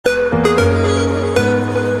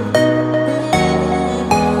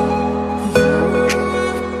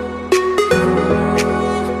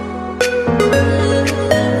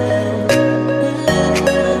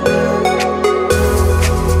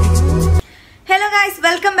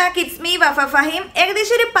It's me, Wafa Fahim.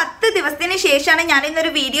 ഏകദേശം ഒരു 10 ദിവസത്തിന് ശേഷമാണ് ഞാൻ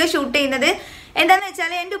ഇന്നൊരു വീഡിയോ ഷൂട്ട് ചെയ്യുന്നത്. എന്താണെന്ന്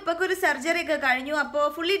വെച്ചാൽ എൻ്റെ ഉപ്പക്ക് ഒരു സർജറി ഒക്കെ കഴിഞ്ഞു. അപ്പോൾ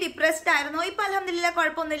ഫുള്ളി ഡിപ്രസ്ഡ് ആയിരുന്നു. ഇപ്പോൾ അൽഹംദുലില്ലാ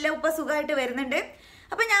കുഴപ്പമൊന്നുമില്ല, ഉപ്പ സുഖമായിട്ട് വരുന്നുണ്ട്.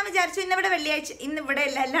 അപ്പോൾ ഞാൻ വിചാരിച്ചു ഇന്നിവിടെ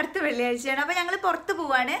അല്ല, എല്ലായിടത്തും വെള്ളിയാഴ്ചയാണ്. അപ്പോൾ ഞങ്ങൾ പുറത്ത്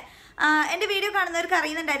പോവാണ്. എൻ്റെ വീഡിയോ കാണുന്നവർക്ക്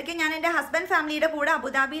അറിയുന്നുണ്ടായിരിക്കും, ഞാൻ എൻ്റെ ഹസ്ബൻഡ് ഫാമിലിയുടെ കൂടെ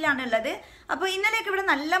അബുദാബിയിലാണ് ഉള്ളത്. അപ്പോൾ ഇന്നലെയൊക്കെ ഇവിടെ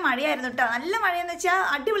നല്ല മഴയായിരുന്നു കേട്ടോ. നല്ല മഴയെന്ന് വെച്ചാൽ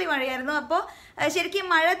അടിപൊളി മഴയായിരുന്നു. അപ്പോൾ ശരിക്കും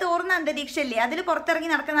മഴ തോർന്ന അന്തരീക്ഷമല്ലേ, അതിൽ പുറത്തിറങ്ങി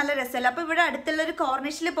നടക്കാൻ നല്ല രസമല്ല. അപ്പോൾ ഇവിടെ അടുത്തുള്ളൊരു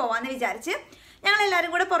കോർണിഷിൽ പോകാമെന്ന് വിചാരിച്ച്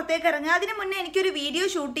ഞങ്ങളെല്ലാവരും കൂടെ പുറത്തേക്ക് ഇറങ്ങുക. അതിന് മുന്നേ എനിക്കൊരു വീഡിയോ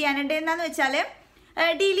ഷൂട്ട് ചെയ്യാനുണ്ട്. എന്താണെന്ന് വെച്ചാൽ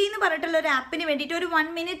ഡീലി എന്ന് പറഞ്ഞിട്ടുള്ള ഒരു ആപ്പിന് വേണ്ടിയിട്ട് ഒരു 1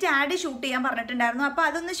 minute ആഡ് ഷൂട്ട് ചെയ്യാൻ പറഞ്ഞിട്ടുണ്ടായിരുന്നു. അപ്പോൾ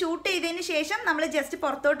അതൊന്ന് ഷൂട്ട് ചെയ്തതിന് ശേഷം നമ്മൾ ജസ്റ്റ്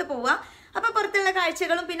പുറത്തോട്ട് പോവുക. അപ്പോൾ പുറത്തുള്ള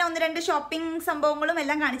കാഴ്ചകളും പിന്നെ 1-2 ഷോപ്പിംഗ് സംഭവങ്ങളും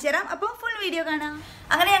എല്ലാം കാണിച്ചു തരാം. അപ്പോൾ ഫുൾ വീഡിയോ കാണാം.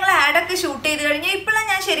 അങ്ങനെ ഞങ്ങൾ ആഡൊക്കെ ഷൂട്ട് ചെയ്ത് കഴിഞ്ഞ് ഇപ്പോഴാണ്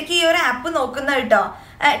ഞാൻ ശരിക്കും ഈ ഒരു ആപ്പ് നോക്കുന്നത് കേട്ടോ.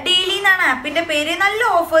 ഡെയിലി എന്നാണ് ആപ്പിന്റെ പേര്. നല്ല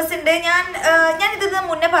ഓഫേഴ്സ് ഉണ്ട്. ഞാൻ ഇതിന്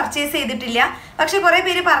മുന്നേ പർച്ചേസ് ചെയ്തിട്ടില്ല, പക്ഷെ കുറെ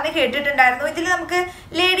പേര് പറഞ്ഞ് കേട്ടിട്ടുണ്ടായിരുന്നു. ഇതിൽ നമുക്ക്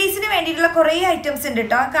ലേഡീസിന് വേണ്ടിയിട്ടുള്ള കുറേ ഐറ്റംസ് ഉണ്ട്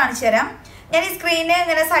കേട്ടോ. കാണിച്ചു തരാം. ഞാൻ ഈ സ്ക്രീന്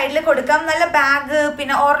ഇങ്ങനെ സൈഡിൽ കൊടുക്കാം. നല്ല ബാഗ്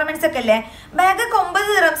പിന്നെ ഓർണമെന്റ്സ് ഒക്കെ അല്ലേ. ബാഗൊക്കെ 9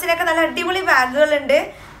 ദിറംസിനൊക്കെ നല്ല അടിപൊളി ബാഗുകളുണ്ട്.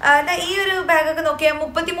 ഈ ഒരു ബാഗൊക്കെ നോക്കിയാൽ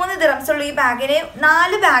 33 ദിറംസ് ഉള്ളൂ. ഈ ബാഗിന്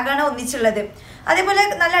 4 ബാഗാണ് ഒന്നിച്ചുള്ളത്. അതേപോലെ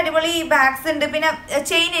നല്ല അടിപൊളി ബാഗ്സ് ഉണ്ട്. പിന്നെ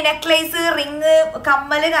ചെയിൻ, നെക്ലേസ്, റിങ്,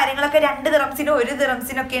 കമ്മല് കാര്യങ്ങളൊക്കെ 2 ദിറംസിനും 1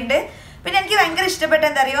 ദിറംസിനൊക്കെ ഉണ്ട്. പിന്നെ എനിക്ക് ഭയങ്കര ഇഷ്ടപ്പെട്ട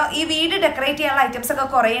എന്താ അറിയോ, ഈ വീട് ഡെക്കറേറ്റ് ചെയ്യാനുള്ള ഐറ്റംസ് ഒക്കെ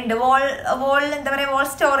കുറേ ഉണ്ട്. വോൾ എന്താ പറയുക, വോൾ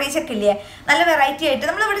സ്റ്റോറേജ് ഒക്കെ ഇല്ലേ, നല്ല വെറൈറ്റി ആയിട്ട്.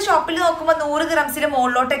 നമ്മളിവിടെ ഷോപ്പിൽ നോക്കുമ്പോൾ 100 ദിറംസിന്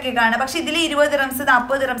മുകളിലോട്ടൊക്കെ കാണാം. പക്ഷെ ഇതിൽ 20 ദിറംസ്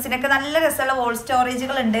 40 ദിറംസിനൊക്കെ നല്ല രസമുള്ള വോൾ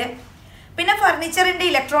സ്റ്റോറേജുകൾ ഉണ്ട്. പിന്നെ ഫർണിച്ചറിന്റെ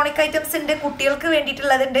ഇലക്ട്രോണിക് ഐറ്റംസ് ഉണ്ട്, കുട്ടികൾക്ക്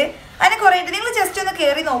വേണ്ടിയിട്ടുള്ളതുണ്ട്. അതിന് കുറേ ഉണ്ട്. നിങ്ങൾ ജസ്റ്റ് ഒന്ന്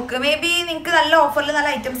കയറി നോക്ക്. മേ ബി നിങ്ങൾക്ക് നല്ല ഓഫറിൽ നല്ല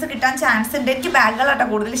ഐറ്റംസ് കിട്ടാൻ ചാൻസ് ഉണ്ട്. എനിക്ക് ബാഗുകളാട്ടോ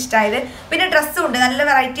കൂടുതൽ ഇഷ്ടമായത്. പിന്നെ ഡ്രസ്സും ഉണ്ട്, നല്ല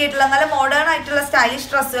വെറൈറ്റി ആയിട്ടുള്ള നല്ല മോഡേൺ ആയിട്ടുള്ള സ്റ്റൈലിഷ്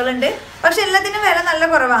ഡ്രസ്സുകളുണ്ട്. പക്ഷെ എല്ലാത്തിനും വില നല്ല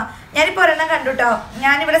കുറവാണ്. ഞാനിപ്പോൾ ഒരെണ്ണം കണ്ടു കേട്ടോ.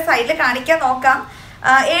 ഞാനിവിടെ സൈഡിൽ കാണിക്കാൻ നോക്കാം.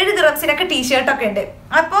 7 ദിറംസിനൊക്കെ ടീഷർട്ടൊക്കെ ഉണ്ട്.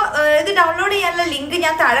 അപ്പോൾ ഇത് ഡൗൺലോഡ് ചെയ്യാനുള്ള ലിങ്ക്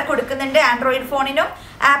ഞാൻ താഴെ കൊടുക്കുന്നുണ്ട്. ആൻഡ്രോയിഡ് ഫോണിനും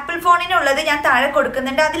ആപ്പിൾ ഫോണിനും ഉള്ളത് ഞാൻ താഴെ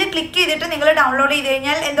കൊടുക്കുന്നുണ്ട്. അതിൽ ക്ലിക്ക് ചെയ്തിട്ട് നിങ്ങൾ ഡൗൺലോഡ് ചെയ്ത്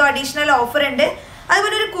കഴിഞ്ഞാൽ എന്തോ അഡീഷണൽ ഓഫർ ഉണ്ട്.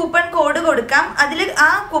 അതുപോലെ ഒരു കൂപ്പൺ കോഡ് കൊടുക്കാം. അതിൽ ആ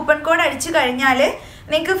കൂപ്പൺ കോഡ് അടിച്ചു കഴിഞ്ഞാൽ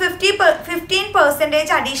നിങ്ങൾക്ക്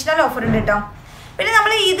 15% അഡീഷണൽ ഓഫർ ഉണ്ട് കേട്ടോ. പിന്നെ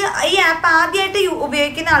നമ്മൾ ഈ ആപ്പ് ആദ്യമായിട്ട്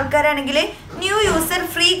ഉപയോഗിക്കുന്ന ആൾക്കാരാണെങ്കിൽ ന്യൂ യൂസർ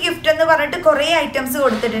ഫ്രീ ഗിഫ്റ്റ് എന്ന് പറഞ്ഞിട്ട് കുറേ ഐറ്റംസ്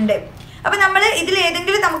കൊടുത്തിട്ടുണ്ട്. അപ്പം നമ്മൾ ഇതിൽ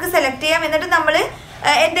ഏതെങ്കിലും നമുക്ക് സെലക്ട് ചെയ്യാം. എന്നിട്ട് നമ്മൾ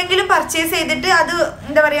എന്തെങ്കിലും പർച്ചേസ് ചെയ്തിട്ട് അത്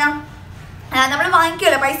എന്താ പറയുക, നമ്മൾ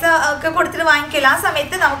വാങ്ങിക്കുമല്ലോ, പൈസ ഒക്കെ കൊടുത്തിട്ട് വാങ്ങിക്കുമല്ലോ, ആ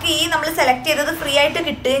സമയത്ത് നമുക്ക് ഈ നമ്മൾ സെലക്ട് ചെയ്തത് ഫ്രീ ആയിട്ട്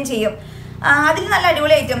കിട്ടുകയും ചെയ്യും. അതിൽ നല്ല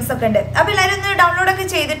അടിപൊളി ഐറ്റംസ് ഒക്കെ ഉണ്ട്. അപ്പോൾ എല്ലാവരും ഒന്ന് ഡൗൺലോഡൊക്കെ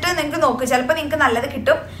ചെയ്തിട്ട് നിങ്ങൾക്ക് നോക്കുക, ചിലപ്പോൾ നിങ്ങൾക്ക് നല്ലത്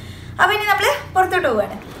കിട്ടും. അപ്പോൾ ഇനി നമ്മൾ പുറത്തോട്ട്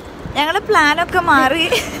പോവുകയാണ്. ഞങ്ങൾ പ്ലാനൊക്കെ മാറി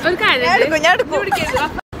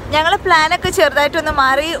ചെറുതായിട്ടൊന്ന്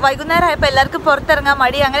മാറി. വൈകുന്നേരം ആയപ്പോൾ എല്ലാവർക്കും പുറത്തിറങ്ങാൻ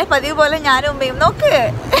മടി. അങ്ങനെ പതിവ് പോലെ ഞാനും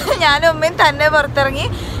ഉമ്മയും തന്നെ പുറത്തിറങ്ങി.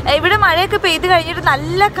 ഇവിടെ മഴയൊക്കെ പെയ്ത് കഴിഞ്ഞിട്ട്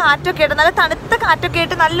നല്ല കാറ്റൊക്കെ ആയിട്ട്, നല്ല തണുത്ത കാറ്റൊക്കെ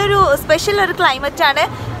ആയിട്ട് നല്ലൊരു സ്പെഷ്യൽ ഒരു ക്ലൈമറ്റ് ആണ്.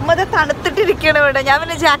 ഉമ്മത് തണുത്തിട്ടിരിക്കണം ഇവിടെ. ഞാൻ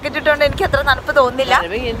പിന്നെ ജാക്കറ്റ് ഇട്ടുകൊണ്ട് എനിക്ക് അത്ര തണുപ്പ് തോന്നുന്നില്ല.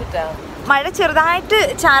 മഴ ചെറുതായിട്ട്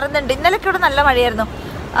ചാറുന്നുണ്ട്. ഇന്നലെയൊക്കെ ഇവിടെ നല്ല മഴയായിരുന്നു.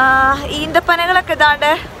 ഈന്തപ്പനകളൊക്കെ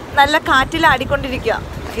ഇതാണ്ട് നല്ല കാറ്റിൽ ആടിക്കൊണ്ടിരിക്കുക.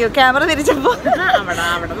 അയ്യോ, ക്യാമറ തിരിച്ചപ്പോ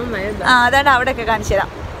അതാണ്ട് അവിടെയൊക്കെ കാണിച്ചു തരാം.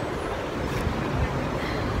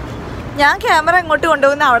 ഞാൻ ക്യാമറ ഇങ്ങോട്ട്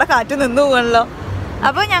കൊണ്ടുപോകുന്ന അവിടെ കാറ്റ് നിന്ന് പോകണല്ലോ.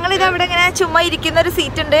 അപ്പോൾ ഞങ്ങളിത് അവിടെ ഇങ്ങനെ ചുമ്മാ ഇരിക്കുന്ന ഒരു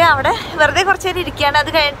സീറ്റ് ഉണ്ട്, അവിടെ വെറുതെ കുറച്ച് നേരം ഇരിക്കുകയാണ്. അത്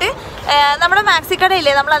കഴിഞ്ഞിട്ട് നമ്മുടെ മാക്സി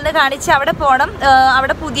കടയില്ലേ നമ്മൾ അന്ന് കാണിച്ച് അവിടെ പോകണം.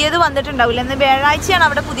 അവിടെ പുതിയത് വന്നിട്ടുണ്ടാവില്ല, ഇന്ന് വ്യാഴാഴ്ചയാണ്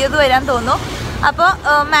അവിടെ പുതിയത് വരാൻ തോന്നുന്നു. അപ്പോൾ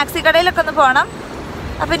മാക്സി കടയിലൊക്കെ ഒന്ന് പോകണം.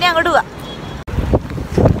 അപ്പം ഇനി അങ്ങോട്ട് പോവാം.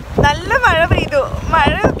 നല്ല മഴ പെയ്തു.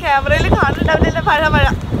 മഴ ക്യാമറയിൽ കാണുന്നുണ്ടാവില്ല. മഴ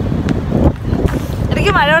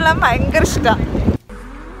എനിക്ക് മഴ കൊള്ളാൻ ഭയങ്കര ഇഷ്ടമാണ്.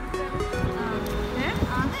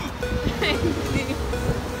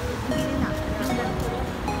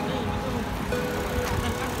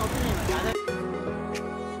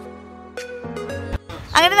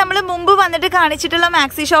 അങ്ങനെ നമ്മൾ മുമ്പ് വന്നിട്ട് കാണിച്ചിട്ടുള്ള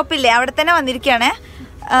മാക്സി ഷോപ്പില്ലേ, അവിടെ തന്നെ വന്നിരിക്കുകയാണ്.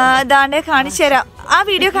 ഇതാണ്ട് കാണിച്ചു തരാം. ആ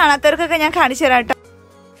വീഡിയോ കാണാത്തവർക്കൊക്കെ ഞാൻ കാണിച്ചു തരാം കേട്ടോ.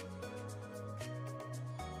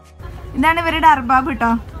 ഇതാണ് ഇവരുടെ അർബാബ്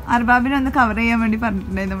കേട്ടോ. അർബാബിനെ ഒന്ന് കവർ ചെയ്യാൻ വേണ്ടി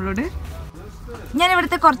പറഞ്ഞിട്ടുണ്ടായി നമ്മളോട്. ഞാൻ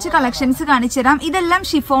ഇവിടുത്തെ കുറച്ച് കളക്ഷൻസ് കാണിച്ചു തരാം. ഇതെല്ലാം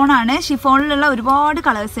ഷിഫോണാണ്. ഷിഫോണിലുള്ള ഒരുപാട്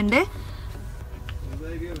കളേഴ്സ് ഉണ്ട്.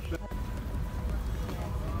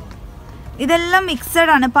 ഇതെല്ലാം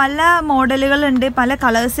മിക്സഡ് ആണ്. പല മോഡലുകളുണ്ട്, പല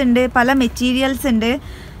കളേഴ്സ് ഉണ്ട്, പല മെറ്റീരിയൽസ് ഉണ്ട്.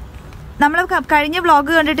 നമ്മൾ കഴിഞ്ഞ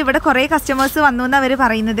വ്ളോഗ് കണ്ടിട്ട് ഇവിടെ കുറേ കസ്റ്റമേഴ്സ് വന്നു എന്ന് അവർ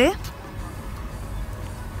പറയുന്നത്.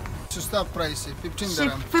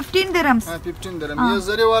 15 dirhams. 15 dirham. ये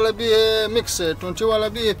जरी वाला भी है, मिक्स है, 20 वाला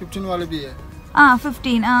भी है, 15 वाला भी है.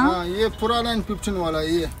 15. ये पुराना 15 वाला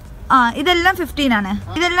ये. ഇതെല്ലാം 15 ആണ്.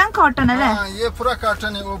 ഇതെല്ലാം കോട്ടൺ അല്ലേ? ये पूरा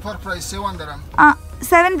कॉटन है, ऑफर प्राइस 7 dirham.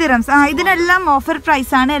 7 dirhams. ഇതിനെല്ലാം ഓഫർ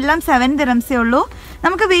പ്രൈസ് ആണ്. എല്ലാം 7 dirhamsേ ഉള്ളൂ.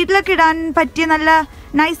 നമുക്ക് വീട്ടിലൊക്കെ ഇടാൻ പറ്റിയ നല്ല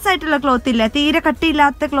നൈസ് ആയിട്ടുള്ള ക്ലോത്ത് ഇല്ല, തീരെ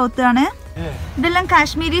കട്ടിയില്ലാത്ത ക്ലോത്ത് ആണ്. ഇതെല്ലാം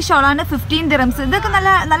കാശ്മീരി ഷോളാണ്. 15 dirhams. ഇതൊക്കെ നല്ല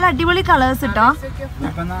നല്ല അടിപൊളി കളേഴ്സ് കേട്ടോ.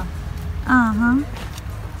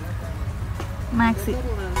 മാക്സി.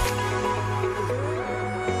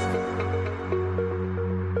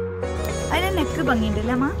 അതിന് നെക്ക്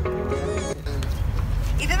ഭംഗിയുണ്ടല്ലേ അമ്മ?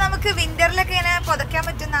 ഇത് നമുക്ക് വിന്ററിലൊക്കെ ഇങ്ങനെ പുതയ്ക്കാൻ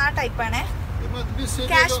പറ്റുന്ന ആ ടൈപ്പാണ്.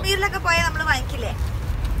 കാശ്മീരിലൊക്കെ പോയാൽ നമ്മൾ വാങ്ങിക്കില്ലേ?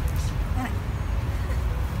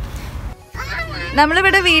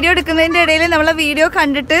 നമ്മളിവിടെ വീഡിയോ എടുക്കുന്നതിൻ്റെ ഇടയിൽ നമ്മളെ വീഡിയോ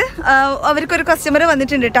കണ്ടിട്ട് അവർക്കൊരു കസ്റ്റമർ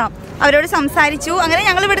വന്നിട്ടുണ്ട് കേട്ടോ. അവരോട് സംസാരിച്ചു. അങ്ങനെ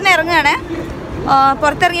ഞങ്ങൾ ഇവിടുന്ന് ഇറങ്ങുകയാണ്.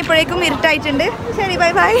 പുറത്തിറങ്ങിയപ്പോഴേക്കും ഇരുട്ടായിട്ടുണ്ട്. ശരി,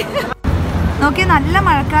 ബൈ ബൈ. നോക്കി, നല്ല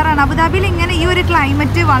മഴക്കാറാണ്. അബുദാബിയിൽ ഇങ്ങനെ ഈ ഒരു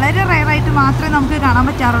ക്ലൈമറ്റ് വളരെ റെയറായിട്ട് മാത്രമേ നമുക്ക് കാണാൻ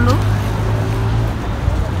പറ്റാറുള്ളൂ.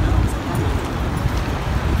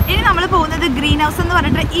 ഇനി നമ്മൾ പോകുന്നത് ഗ്രീൻ ഹൗസ് എന്ന്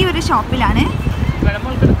പറഞ്ഞിട്ട് ഈ ഒരു ഷോപ്പിലാണ്.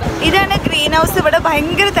 ഇതാണ് ഗ്രീൻ ഹൗസ്. ഇവിടെ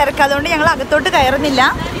ഭയങ്കര തിരക്ക്, അതുകൊണ്ട് ഞങ്ങൾ അകത്തോട്ട് കയറുന്നില്ല.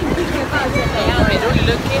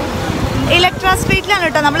 ഇലക്ട്ര സ്ട്രീറ്റിലാണ്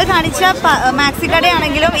കേട്ടോ നമ്മൾ കാണിച്ച മാക്സി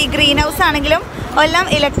കടയാണെങ്കിലും ഈ ഗ്രീൻ ഹൗസ് ആണെങ്കിലും എല്ലാം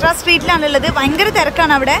ഇലക്ട്ര സ്ട്രീറ്റിലാണുള്ളത്. ഭയങ്കര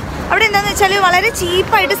തിരക്കാണ് അവിടെ. അവിടെ എന്താണെന്ന് വെച്ചാൽ വളരെ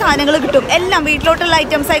ചീപ്പായിട്ട് സാധനങ്ങൾ കിട്ടും. എല്ലാം വീട്ടിലോട്ടുള്ള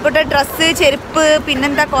ഐറ്റംസ് ആയിക്കോട്ടെ, ഡ്രസ്സ്, ചെരുപ്പ്,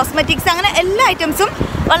 പിന്നെന്താ കോസ്മെറ്റിക്സ്, അങ്ങനെ എല്ലാ ഐറ്റംസും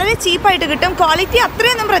വളരെ ചീപ്പായിട്ട് കിട്ടും. ക്വാളിറ്റി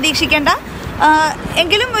അത്രയൊന്നും പ്രതീക്ഷിക്കേണ്ട,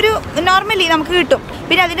 എങ്കിലും ഒരു നോർമലി നമുക്ക് കിട്ടും.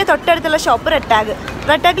 പിന്നെ അതിൻ്റെ തൊട്ടടുത്തുള്ള ഷോപ്പ്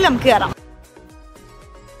റെട്ടാഗിൽ നമുക്ക് കയറാം.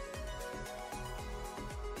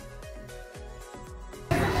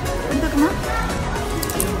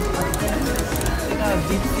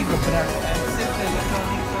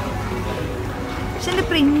 പക്ഷെ എൻ്റെ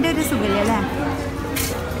പ്രിന്റ് ഒരു സുഖമില്ല അല്ലേ?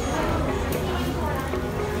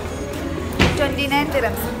 29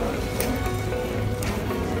 dirhams.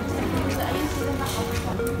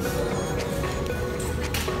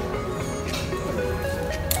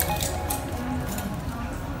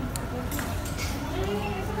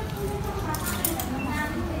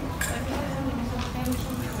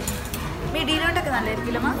 മിഡിയിലോട്ടൊക്കെ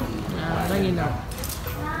നല്ലതായിരിക്കില്ലമ്മ?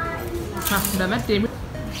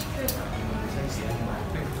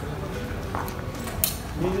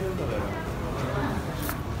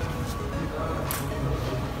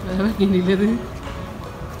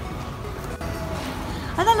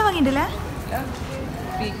 അത് നല്ല ഭംഗിയുണ്ടല്ലേ?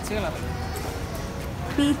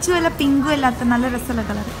 പീച്ചും അല്ല പിങ്കും അല്ലാത്ത നല്ല രസമുള്ള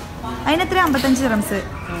കളർ. അതിനെത്ര? 55 dirhams.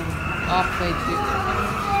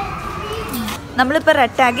 നമ്മളിപ്പോൾ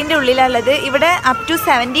റെഡ് ടാഗിൻ്റെ ഉള്ളിലുള്ളത്. ഇവിടെ അപ് ടു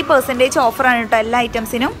 70% ഓഫറാണ് കേട്ടോ എല്ലാ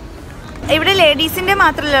ഐറ്റംസിനും. ഇവിടെ ലേഡീസിൻ്റെ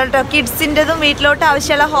മാത്രമല്ല കേട്ടോ, കിഡ്സിൻ്റെതും വീട്ടിലോട്ട്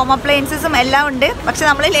ആവശ്യമുള്ള ഹോം അപ്ലയൻസസും എല്ലാം ഉണ്ട്. പക്ഷെ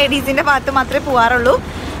നമ്മൾ ലേഡീസിൻ്റെ ഭാഗത്ത് മാത്രമേ പോകാറുള്ളൂ.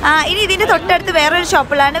 ഇനി ഇതിൻ്റെ തൊട്ടടുത്ത് വേറൊരു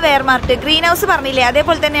ഷോപ്പിലാണ് മാർട്ട്. ഗ്രീൻ ഹൗസ് പറഞ്ഞില്ലേ,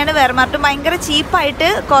 അതേപോലെ തന്നെയാണ് മാർട്ടും. ഭയങ്കര ചീപ്പായിട്ട്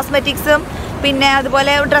കോസ്മെറ്റിക്സും പിന്നെ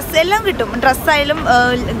അതുപോലെ ഡ്രസ്സ് എല്ലാം കിട്ടും. ഡ്രസ്സായാലും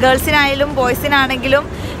ഗേൾസിനായാലും ബോയ്സിനാണെങ്കിലും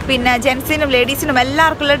പിന്നെ ജെൻസിനും ലേഡീസിനും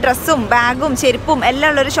എല്ലാവർക്കുള്ള ഡ്രസ്സും ബാഗും ചെരുപ്പും എല്ലാം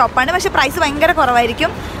ഉള്ളൊരു ഷോപ്പാണ്. പക്ഷെ പ്രൈസ് ഭയങ്കര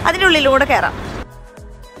കുറവായിരിക്കും. അതിൻ്റെ ഉള്ളിലൂടെ കയറാം.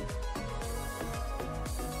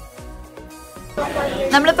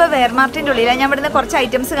 നമ്മളിപ്പോൾ മാർട്ടിൻ്റെ ഉള്ളിലാണ്. ഞാൻ ഇവിടുന്ന് കുറച്ച്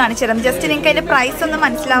ഐറ്റംസ് കാണിച്ചു തരാം, ജസ്റ്റ് നിങ്ങൾക്ക് അതിൻ്റെ പ്രൈസ് ഒന്ന്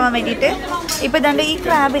മനസ്സിലാവാൻ വേണ്ടിയിട്ട്. ഇപ്പോൾ ഇതാണ്ട് ഈ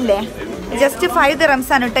ക്രാബില്ലേ, ജസ്റ്റ് 5 dirhams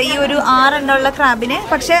ആണ് കേട്ടോ ഈ ഒരു 6 എണ്ണമുള്ള ക്രാബിന്.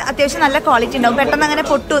 പക്ഷേ അത്യാവശ്യം നല്ല ക്വാളിറ്റി ഉണ്ടാവും, പെട്ടെന്ന് അങ്ങനെ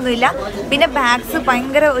പൊട്ടൊന്നുമില്ല. പിന്നെ ബാഗ്സ്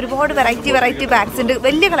ഭയങ്കര ഒരുപാട് വെറൈറ്റി ബാഗ്സ് ഉണ്ട്.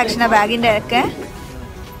 വലിയ കളക്ഷനാണ് ബാഗിൻ്റെ ഒക്കെ.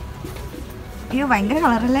 അയ്യോ ഭയങ്കര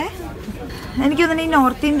കളറല്ലേ? എനിക്ക് തോന്നുന്നു ഈ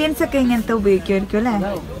നോർത്ത് ഇന്ത്യൻസ് ഒക്കെ ഇങ്ങനത്തെ ഉപയോഗിക്കുമായിരിക്കും അല്ലേ?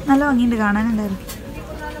 നല്ല ഭംഗിയുണ്ട് കാണാനുണ്ടായിരുന്നു.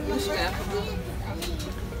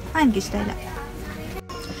 എനിക്കിഷ്ടമില്ല.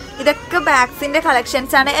 ഇതൊക്കെ ബാഗ്സിൻ്റെ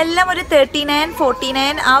കളക്ഷൻസ് ആണ്. എല്ലാം ഒരു 39,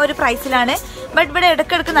 49 ആ ഒരു പ്രൈസിലാണ്. ബട്ട് ഇവിടെ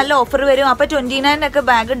ഇടയ്ക്കിടയ്ക്ക് നല്ല ഓഫർ വരും. അപ്പോൾ 29 ഒക്കെ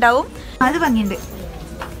ബാഗ് ഉണ്ടാവും. അത് ഭംഗിയുണ്ട്.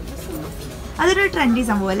 അതൊരു ട്രെൻഡി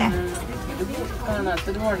സംഭവം അല്ലേ?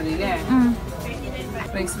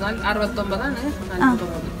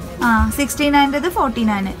 69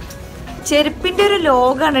 49. ചെരുപ്പിൻ്റെ ഒരു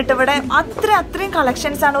ലോഗാണ് കേട്ടോ ഇവിടെ. അത്രയും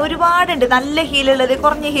കളക്ഷൻസ് ആണ്, ഒരുപാടുണ്ട്. നല്ല ഹീലുള്ളത്,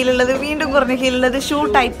 കുറഞ്ഞ ഹീലുള്ളത്, വീണ്ടും കുറഞ്ഞ ഹീലുള്ളത്, ഷൂ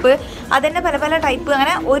ടൈപ്പ്, അതന്നെ പല ടൈപ്പ്,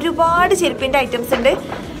 അങ്ങനെ ഒരുപാട് ചെരുപ്പിൻ്റെ ഐറ്റംസ് ഉണ്ട്.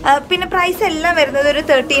 പിന്നെ പ്രൈസ് എല്ലാം വരുന്നത് ഒരു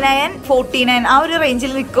 39, 49 ആ ഒരു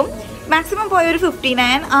റേഞ്ചിൽ നിൽക്കും. മാക്സിമം പോയ ഒരു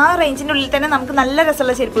 59 ആ റേഞ്ചിൻ്റെ ഉള്ളിൽ തന്നെ നമുക്ക് നല്ല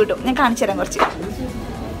രസമുള്ള ചെരുപ്പ് കിട്ടും. ഞാൻ കാണിച്ചു തരാം കുറച്ച്.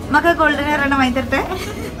 മക്ക ഗോൾഡൻ ഹെയർ എണ്ണം വാങ്ങി തരട്ടെ?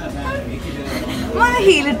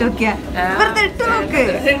 ഹീലിട്ട് നോക്കിയാ വെറുതെ ഇട്ട് നോക്ക്,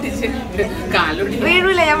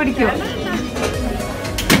 വീഴൂല, ഞാൻ പിടിക്കും.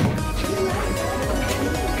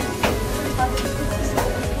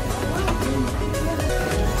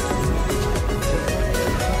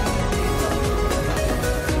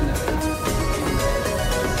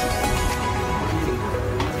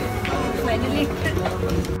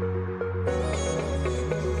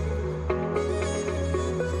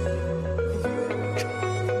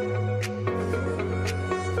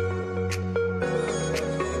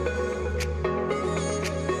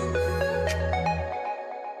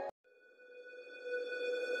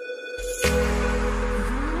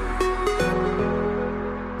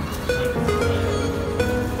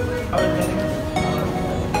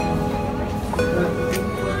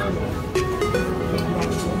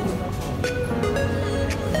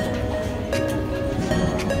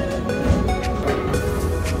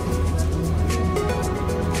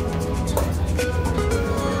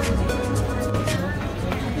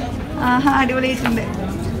 അടിപൊളിയായിട്ടുണ്ട്.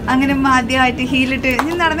 അങ്ങനെ ആദ്യമായിട്ട് ഹീലിട്ട്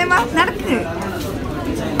നീ നടന്നേമാ നടക്ക്.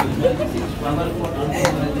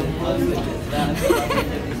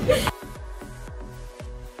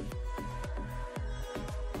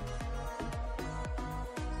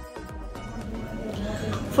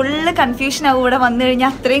 ഫുള്ള് കൺഫ്യൂഷൻ ആവും ഇവിടെ വന്നു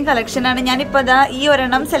കഴിഞ്ഞാൽ. അത്രയും കളക്ഷനാണ്. ഞാനിപ്പോൾ അതാ ഈ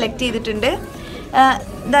ഒരെണ്ണം സെലക്ട് ചെയ്തിട്ടുണ്ട്.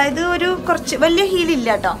 അതായത് ഒരു കുറച്ച് വലിയ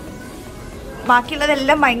ഹീലില്ല കേട്ടോ.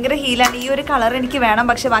 ബാക്കിയുള്ളതെല്ലാം ഭയങ്കര ഹീലാണ്. ഈ ഒരു കളർ എനിക്ക് വേണം,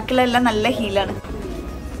 പക്ഷെ ബാക്കിയുള്ളതെല്ലാം നല്ല ഹീലാണ്.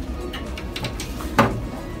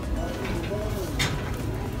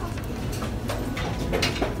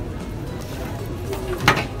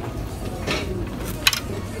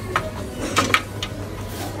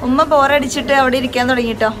 ഉമ്മ ബോറടിച്ചിട്ട് അവിടെ ഇരിക്കാൻ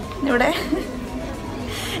തുടങ്ങിട്ടോ. ഇവിടെ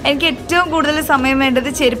എനിക്ക് ഏറ്റവും കൂടുതൽ സമയം വേണ്ടത്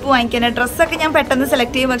ചെരുപ്പ് വാങ്ങിക്കാനാണ്. ഡ്രസ്സൊക്കെ ഞാൻ പെട്ടെന്ന്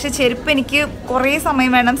സെലക്ട് ചെയ്യും, പക്ഷെ ചെരുപ്പ് എനിക്ക് കുറേ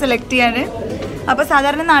സമയം വേണം സെലക്ട് ചെയ്യാൻ. അപ്പോൾ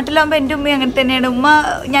സാധാരണ നാട്ടിലാകുമ്പോൾ എൻ്റെ ഉമ്മ അങ്ങനെ തന്നെയാണ്. ഉമ്മ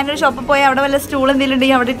ഞാനൊരു ഷോപ്പിൽ പോയി അവിടെ വല്ല സ്റ്റൂൾ എന്തെങ്കിലും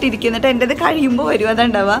ഉണ്ടെങ്കിൽ അവിടെ ഇട്ടിരിക്കും, എന്നിട്ട് എൻ്റെത് കഴിയുമ്പോൾ വരും.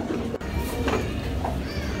 അതുണ്ടാവുക.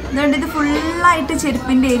 അതുകൊണ്ട് ഇത് ഫുള്ളായിട്ട്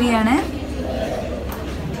ചെരുപ്പിൻ്റെ ഏരിയ ആണ്.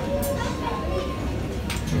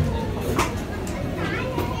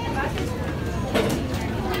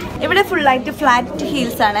 ഇവിടെ ഫുള്ളായിട്ട് ഫ്ലാറ്റ്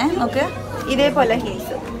ഹീൽസ് ആണ്. നോക്ക്, ഇതേപോലെ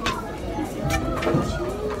ഹീൽസ്.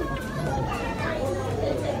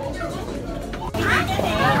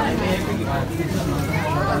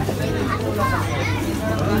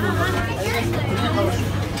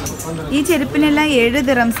 ഈ ചെരുപ്പിനെല്ലാം 7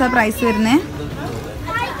 ദിറംസാ പ്രൈസ് വരുന്നേ.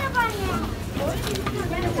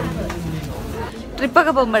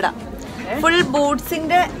 ട്രിപ്പൊക്കെ പോകുമ്പോഴാ. ഫുൾ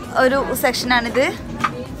ബൂട്ട്സിന്റെ ഒരു സെക്ഷനാണിത്.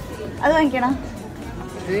 അത് വാങ്ങിക്കണം.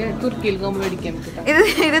 ഇത്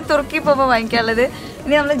തുർക്കി പോകുമ്പോൾ വാങ്ങിക്കാനുള്ളത്.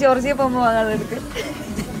 ഇനി നമ്മൾ ജോർജിയ പോകുമ്പോൾ വാങ്ങാനുള്ളത്.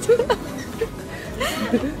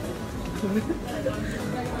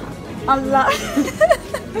 അല്ല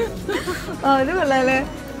അത് കൊള്ളാല്ലേ.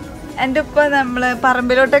 എൻ്റെ ഉപ്പ നമ്മള്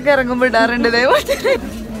പറമ്പിലോട്ടൊക്കെ ഇറങ്ങുമ്പോ ഇടാറുണ്ട്.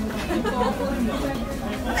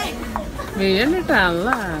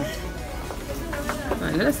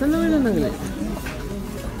 നല്ല രസം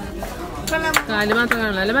കാല് മാത്രം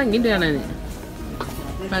കാണാൻ നല്ല ഭംഗിണ്ട് കാണാന്.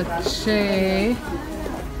 പക്ഷേ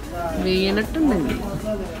വീണിട്ടുണ്ടെങ്കിൽ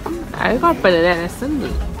അത് കുഴപ്പമില്ല, രസമുണ്ട്.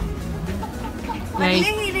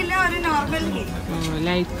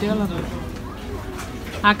 ലൈറ്റ് കളർ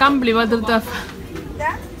ആ കമ്പിളി പോലത്തെ.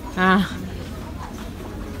 ആ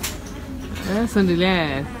രസമുണ്ടല്ലേ.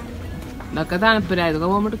 ഇതൊക്കെ തണുപ്പിലായതൊക്കെ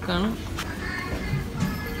പോകുമ്പോ എടുക്കണം.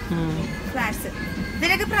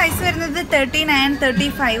 ഇതിനൊക്കെ പ്രൈസ് വരുന്നത് 39,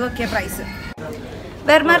 35 ഒക്കെ പ്രൈസ്.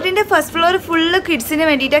 വെർമാർട്ടിന്റെ ഫസ്റ്റ് ഫ്ലോർ ഫുള്ള് കിഡ്സിന്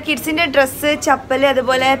വേണ്ടിയിട്ടാണ്. കിഡ്സിന്റെ ഡ്രസ്സ്, ചപ്പല്,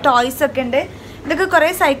 അതുപോലെ ടോയ്സ് ഒക്കെ ഉണ്ട്. ഇതൊക്കെ കുറേ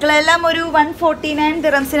സൈക്കിളെല്ലാം ഒരു 149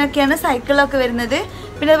 ദിറംസിനൊക്കെയാണ് സൈക്കിളൊക്കെ വരുന്നത്.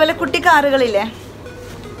 പിന്നെ അതുപോലെ കുട്ടി കാറുകളില്ലേ,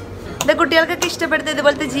 ഇത് കുട്ടികൾക്കൊക്കെ ഇഷ്ടപ്പെടുന്നത്.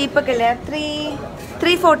 ഇതുപോലത്തെ ജീപ്പൊക്കെ ഇല്ലേ,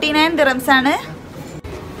 349 ദിറംസ് ആണ്.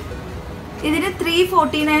 ഇതിന്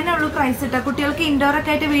 349 ഉള്ളൂ പ്രൈസ് കേട്ടോ. കുട്ടികൾക്ക് ഇൻഡോർ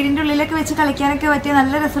ഒക്കെ ആയിട്ട് വീടിൻ്റെ ഉള്ളിലൊക്കെ വെച്ച് കളിക്കാനൊക്കെ പറ്റിയ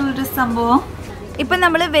നല്ല രസമുള്ളൊരു സംഭവം. ഇപ്പം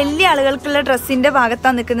നമ്മൾ വലിയ ആളുകൾക്കുള്ള ഡ്രസ്സിൻ്റെ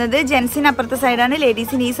ഭാഗത്താണ് നിൽക്കുന്നത്. ജെൻസിന് അപ്പുറത്തെ സൈഡാണ്,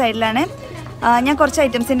 ലേഡീസിന് ഈ സൈഡിലാണ്. ഞാൻ കുറച്ച്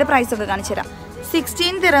ഐറ്റംസിൻ്റെ പ്രൈസൊക്കെ കാണിച്ചു തരാം.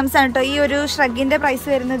 16 ദിറംസ് ആണ് കേട്ടോ ഈ ഒരു ഷ്രഗിൻ്റെ പ്രൈസ്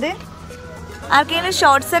വരുന്നത്. ആർക്കെങ്കിലും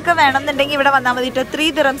ഷോർട്സ് ഒക്കെ വേണമെന്നുണ്ടെങ്കിൽ ഇവിടെ വന്നാൽ മതി കേട്ടോ. 3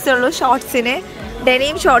 ദിറംസേ ഉള്ളൂ ഷോർട്സിന്,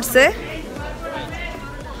 ഡെനിം ഷോർട്സ്.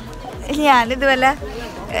 ഞാനിതുവല്ല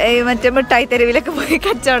മറ്റേ മിഠായി തെരുവിലൊക്കെ പോയി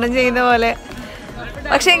കച്ചവടം ചെയ്യുന്ന പോലെ.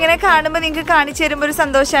 പക്ഷെ ഇങ്ങനെ കാണുമ്പോൾ നിങ്ങൾക്ക് കാണിച്ചു തരുമ്പോൾ ഒരു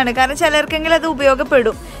സന്തോഷമാണ്. കാരണം ചിലർക്കെങ്കിലും അത്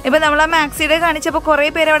ഉപയോഗപ്പെടും. ഇപ്പം നമ്മൾ ആ മാക്സിയുടെ കാണിച്ചപ്പോൾ കുറേ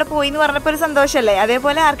പേര് അവിടെ പോയി എന്ന് പറഞ്ഞപ്പോൾ ഒരു സന്തോഷമല്ലേ.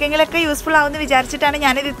 അതേപോലെ ആർക്കെങ്കിലൊക്കെ യൂസ്ഫുൾ ആവുമെന്ന് വിചാരിച്ചിട്ടാണ്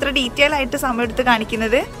ഞാനിത് ഇത്ര ഡീറ്റെയിൽ ആയിട്ട് സമയം എടുത്ത്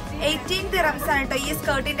കാണിക്കുന്നത്. 18 ദിറംസ് ആണ് കേട്ടോ ഈ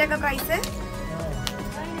സ്കേർട്ടിൻ്റെ ഒക്കെ പ്രൈസ്.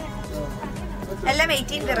 എല്ലാം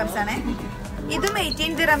 18 ദിറംസ് ആണ്. ഇതും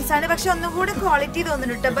 18 ദിറംസ് ആണ്. പക്ഷെ ഒന്നുകൂടി ക്വാളിറ്റി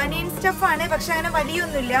തോന്നുന്നു കേട്ടോ. ബനിയൻ സ്റ്റഫ് ആണ്, പക്ഷെ അങ്ങനെ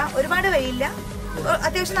വലിയൊന്നുമില്ല, ഒരുപാട് വലിയില്ല.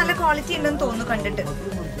 അത്യാവശ്യം നല്ല ക്വാളിറ്റി ഉണ്ടെന്ന് തോന്നുന്നു കണ്ടിട്ട്.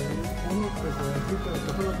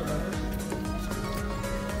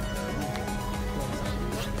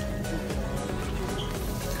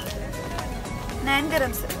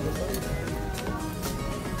 ദിറംസ്.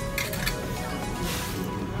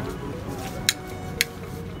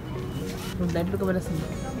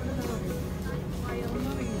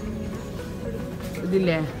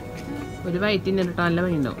 ഇതില്ലേ ഒരു വൈറ്റിൻ്റെ ഇട്ടോ നല്ല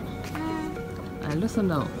ഭംഗി ഉണ്ടാവും, നല്ല രസം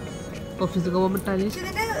ഉണ്ടാവും. ഓഫീസിൽ പോകുമ്പോൾ ഇട്ടാല്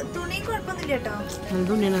നല്ല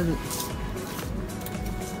തുണിയാണത്.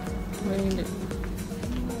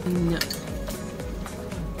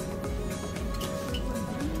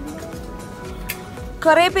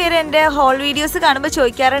 കുറേ പേര് എൻ്റെ ഹോൾ വീഡിയോസ് കാണുമ്പോൾ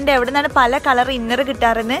ചോദിക്കാറുണ്ട് എവിടെ നിന്നാണ് പല കളർ ഇന്നർ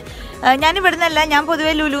കിട്ടാറെന്ന്. ഞാൻ ഇവിടെ നിന്നല്ല, ഞാൻ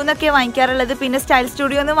പൊതുവേ ലുലുന്നൊക്കെ വാങ്ങിക്കാറുള്ളത്, പിന്നെ സ്റ്റൈൽ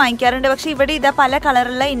സ്റ്റുഡിയോ നിന്ന് വാങ്ങിക്കാറുണ്ട്. പക്ഷേ ഇവിടെ ഇതാ പല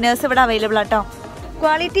കളറുള്ള ഇന്നേഴ്സ് ഇവിടെ അവൈലബിൾ ആട്ടോ.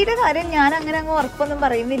 ക്വാളിറ്റിയുടെ കാര്യം ഞാൻ അങ്ങനെ അങ്ങ് ഉറപ്പൊന്നും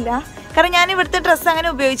പറയുന്നില്ല, കാരണം ഞാൻ ഇവിടുത്തെ ഡ്രസ്സ് അങ്ങനെ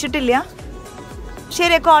ഉപയോഗിച്ചിട്ടില്ല.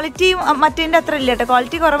 ശരി ക്വാളിറ്റി മറ്റേൻ്റെ അത്ര ഇല്ല കേട്ടോ,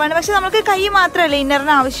 ക്വാളിറ്റി കുറവാണ്. പക്ഷെ നമുക്ക് കൈ മാത്രമല്ലേ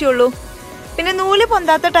ഇന്നറിന് ആവശ്യമുള്ളൂ. പിന്നെ നൂല്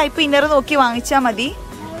പൊന്താത്ത ടൈപ്പ് ഇന്നർ നോക്കി വാങ്ങിച്ചാൽ മതി.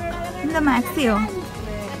 എന്താ മാക്സിയോ?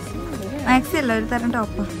 മാക്സി അല്ല, ഒരു തരം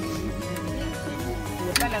ടോപ്പ്.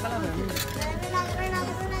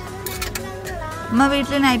 അമ്മ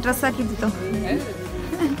വീട്ടിൽ നൈറ്റ് ഡ്രസ് ആക്കി ഇട്ടോ.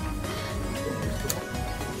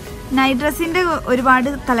 നൈറ്റ് ഡ്രസ്സിന്റെ ഒരുപാട്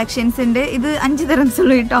കളക്ഷൻസ് ഉണ്ട്. ഇത് 5 dirhams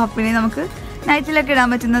ഉള്ളൂ ഈ ടോപ്പിന്. നമുക്ക് നൈറ്റിലൊക്കെ ഇടാൻ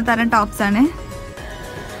പറ്റുന്ന തരം ടോപ്സ് ആണ്.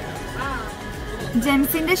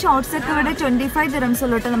 ജെൻസിന്റെ ഷോർട്സ് ഒക്കെ ഇവിടെ 25 dirhams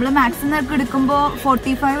ഉള്ളൂ കേട്ടോ. നമ്മൾ മാക്സിമൊക്കെ എടുക്കുമ്പോൾ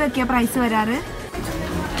 45 ഒക്കെയാണ് പ്രൈസ് വരാറ്.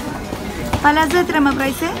 പലാസോ എത്ര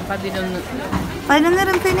പ്രൈസ്? 11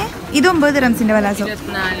 dirhamsന്. ഇത് 9 dirhamsന്റെ പലാസോ.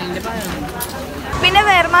 പിന്നെ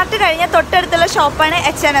വെയർമാർട്ട് കഴിഞ്ഞ തൊട്ടടുത്തുള്ള ഷോപ്പാണ്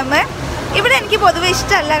H&M. ഇവിടെ എനിക്ക് പൊതുവെ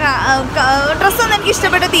ഇഷ്ടമല്ല, ഡ്രസ്സൊന്നും എനിക്ക്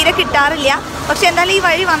ഇഷ്ടപ്പെട്ട് തീരെ കിട്ടാറില്ല. പക്ഷെ എന്തായാലും ഈ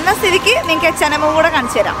വഴി വന്ന സ്ഥിതിക്ക് നിങ്ങൾക്ക് H&M കൂടെ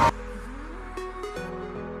കാണിച്ചു തരാം.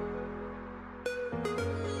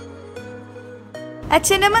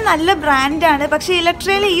 H&M നല്ല ബ്രാൻഡാണ്. പക്ഷേ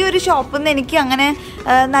ഇലക്ട്രയിൽ ഈ ഒരു ഷോപ്പിൽ നിന്ന് എനിക്ക് അങ്ങനെ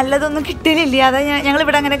നല്ലതൊന്നും കിട്ടലില്ല. അത്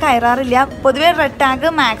ഞങ്ങളിവിടെ അങ്ങനെ കയറാറില്ല. പൊതുവേ റെഡ് ടാഗ്,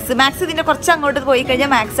 മാക്സ് ഇതിൻ്റെ കുറച്ച് അങ്ങോട്ട് പോയി കഴിഞ്ഞാൽ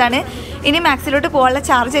മാക്സ് ആണ്. ഇനി മാക്സിലോട്ട് പോകാനുള്ള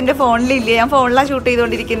ചാർജ് എൻ്റെ ഫോണിലില്ല. ഞാൻ ഫോണിലാണ് ഷൂട്ട്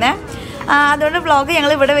ചെയ്തുകൊണ്ടിരിക്കുന്നത്. അതുകൊണ്ട് വ്ളോഗ്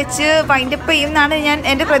ഞങ്ങൾ ഇവിടെ വെച്ച് വൈൻഡപ്പ് ചെയ്യുമെന്നാണ്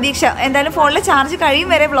എൻ്റെ പ്രതീക്ഷ. എന്തായാലും ഫോണിലെ ചാർജ് കഴിയും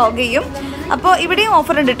വരെ വ്ളോഗ് ചെയ്യും. അപ്പോൾ ഇവിടെയും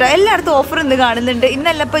ഓഫർ ഉണ്ട് കേട്ടോ. എല്ലായിടത്തും ഓഫർ ഇന്ന് കാണുന്നുണ്ട്.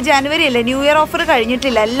 ഇന്നല്ല, ഇപ്പോൾ ജനുവരി അല്ലേ, ന്യൂ ഇയർ ഓഫർ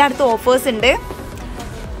കഴിഞ്ഞിട്ടില്ല. എല്ലായിടത്തും ഓഫേഴ്സ് ഉണ്ട്.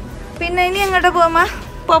 പിന്നെ ഇനി എങ്ങോട്ട് പോവാ?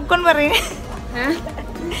 പോപ്കോൺ പറയേ,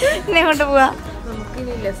 ഇനി എങ്ങോട്ട് പോവാ?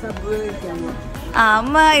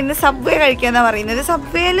 അമ്മ ഇന്ന് സബ്വേ കഴിക്കാന്നാ പറയുന്നത്.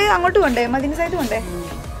 സബ്വേയില് അങ്ങോട്ട് പോണ്ടേ? മദീന സൈഡ് പോണ്ടേ?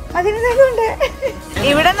 മദീന സൈഡ് പോണ്ടേ?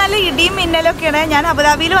 ഇവിടെ നല്ല ഇടിയും മിന്നലൊക്കെയാണ്. ഞാൻ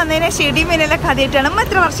അബുദാബിയിൽ വന്നതിന് ശേഷം ഇടിയും മിന്നലൊക്കെ ആദ്യമായിട്ടാണ്. നമ്മ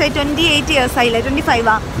എത്ര വർഷമായി? 28 years ആയില്ലേ?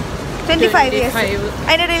 25 years.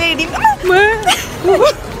 അതിൻ്റെ ഇടയിൽ ഇടിയും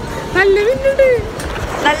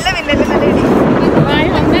നല്ല മിന്നല്, നല്ല ഇടി.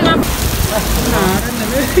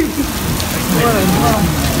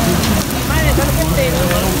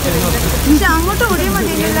 പക്ഷെ അങ്ങോട്ട് ഓടിയാൽ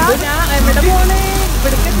മതിയല്ലോ.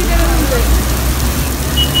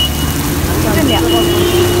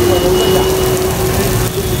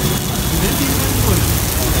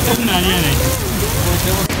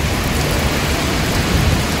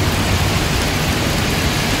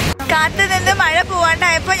 കാറ്റ് നിന്ന് മഴ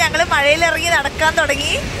പോവാണ്ടായപ്പോ ഞങ്ങള് മഴയിലിറങ്ങി നടക്കാൻ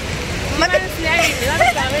തുടങ്ങി.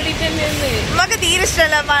 നമുക്ക് തീരെ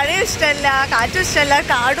ഇഷ്ടമല്ല, മഴയും ഇഷ്ടമല്ല, കാറ്റും ഇഷ്ടമല്ല,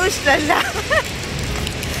 കാടും ഇഷ്ടമല്ല.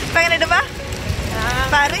 ഇപ്പൊ എങ്ങനെ ഇടുമ്പോ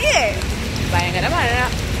പറയേ? ഭയങ്കര മഴ.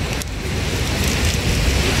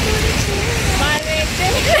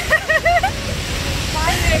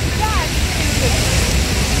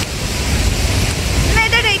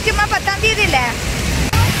 ഇന്നേതാ ഡേറ്റ്? 10-ാം തീയതി അല്ലേ?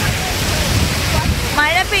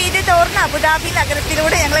 മഴ പെയ്ത് തോർന്ന അബുദാബി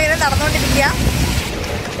നഗരത്തിലൂടെ ഞങ്ങളിങ്ങനെ നടന്നുകൊണ്ടിരിക്കുക.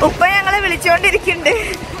 ഉപ്പ ഞങ്ങളെ വിളിച്ചുകൊണ്ടിരിക്കുന്നുണ്ട്.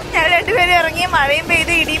 ഞങ്ങൾ രണ്ടുപേരും ഇറങ്ങി മഴയും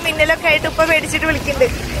പെയ്ത് ഇടിയും മിന്നലൊക്കെ ആയിട്ട് ഉപ്പ പേടിച്ചിട്ട് വിളിക്കുന്നുണ്ട്.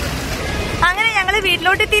 അങ്ങനെ ഞങ്ങൾ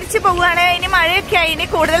വീട്ടിലോട്ട് തിരിച്ചു പോവുകയാണ്. ഇനി മഴയൊക്കെ ആയി, ഇനി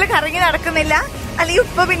കൂടുതൽ കറങ്ങി നടക്കുന്നില്ല, അല്ലെങ്കിൽ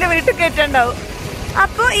ഉപ്പ പിന്നെ വീട്ടിൽ കയറ്റുണ്ടാവും.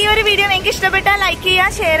 അപ്പോൾ ഈ ഒരു വീഡിയോ നിങ്ങൾക്ക് ഇഷ്ടപ്പെട്ടാൽ ലൈക്ക് ചെയ്യുക,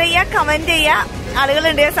 ഷെയർ ചെയ്യുക, കമന്റ് ചെയ്യുക.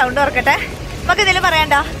 ആളുകളുണ്ട്, സൗണ്ട് ഓർക്കട്ടെ. നമുക്ക് എന്തെങ്കിലും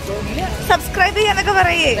പറയണ്ട? സബ്സ്ക്രൈബ് ചെയ്യാന്നൊക്കെ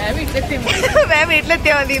പറയേ.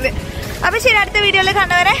 വീട്ടിലെത്തിയാൽ മതി. അപ്പൊ ശരി, അടുത്ത വീഡിയോയിൽ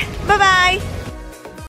കാണുന്നവരെ ബൈ.